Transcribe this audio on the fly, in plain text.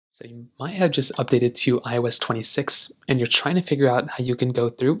So you might have just updated to iOS 26 and you're trying to figure out how you can go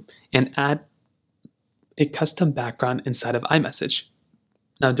through and add a custom background inside of iMessage.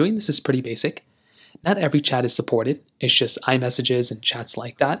 Now doing this is pretty basic. Not every chat is supported. It's just iMessages and chats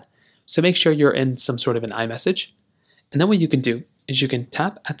like that. So make sure you're in some sort of an iMessage. And then what you can do is you can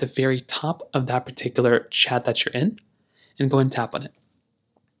tap at the very top of that particular chat that you're in and go and tap on it.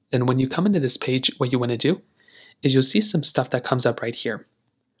 Then when you come into this page, what you want to do is you'll see some stuff that comes up right here.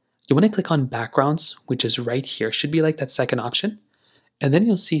 You want to click on backgrounds, which is right here. Should be like that second option. And then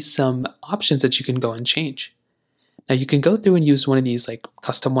you'll see some options that you can go and change. Now you can go through and use one of these like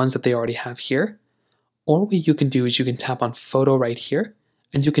custom ones that they already have here. Or what you can do is you can tap on photo right here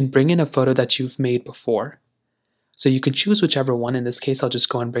and you can bring in a photo that you've made before. So you can choose whichever one. In this case, I'll just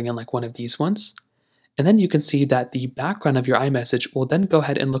go and bring in like one of these ones. And then you can see that the background of your iMessage will then go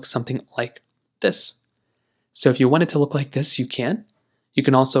ahead and look something like this. So if you want it to look like this, you can. You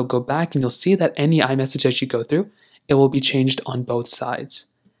can also go back and you'll see that any iMessage that you go through, it will be changed on both sides.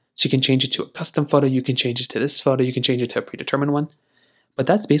 So you can change it to a custom photo, you can change it to this photo, you can change it to a predetermined one. But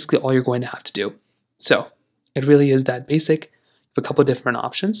that's basically all you're going to have to do. So it really is that basic. You have a couple of different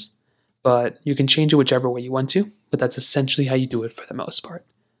options, but you can change it whichever way you want to, but that's essentially how you do it for the most part.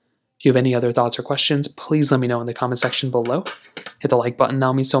 If you have any other thoughts or questions, please let me know in the comment section below. Hit the like button,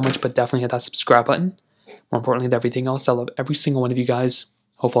 that'll mean so much, but definitely hit that subscribe button. More importantly than everything else, I love every single one of you guys.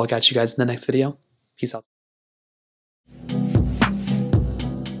 Hopefully I'll catch you guys in the next video. Peace out.